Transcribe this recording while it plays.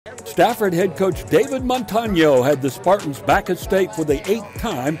Stafford head coach David Montano had the Spartans back at stake for the 8th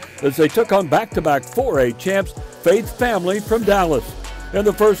time as they took on back-to-back 4A champs Faith Family from Dallas. In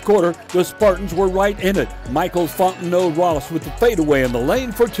the first quarter, the Spartans were right in it. Michael's Fontenot-Ross with the fadeaway in the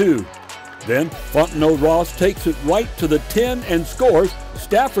lane for 2. Then Fontenot-Ross takes it right to the 10 and scores.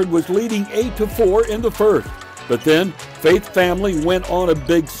 Stafford was leading 8-4 in the first. But then Faith Family went on a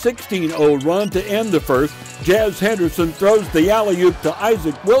big 16-0 run to end the first. Jazz Henderson throws the alley-oop to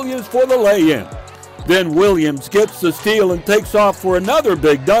Isaac Williams for the lay-in. Then Williams gets the steal and takes off for another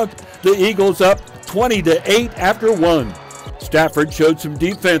big dunk. The Eagles up 20-8 after 1. Stafford showed some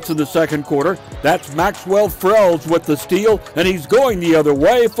defense in the second quarter. That's Maxwell Frels with the steal, and he's going the other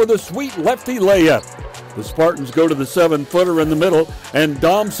way for the sweet lefty layup. The Spartans go to the 7-footer in the middle, and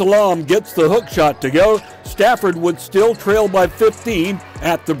Dame Salane gets the hook shot to go. Stafford would still trail by 15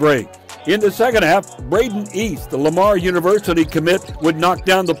 at the break. In the second half, Braden East, the Lamar University commit, would knock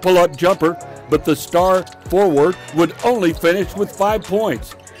down the pull-up jumper, but the star forward would only finish with 5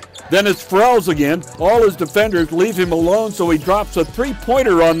 points. Then it's Frels again. All his defenders leave him alone, so he drops a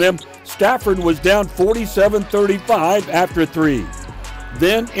three-pointer on them. Stafford was down 47-35 after 3.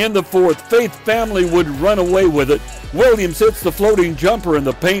 Then in the fourth, Faith Family would run away with it. Williams hits the floating jumper in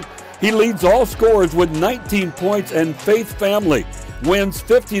the paint. He leads all scorers with 19 points, and Faith Family wins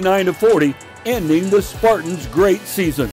 59-40, ending the Spartans' great season.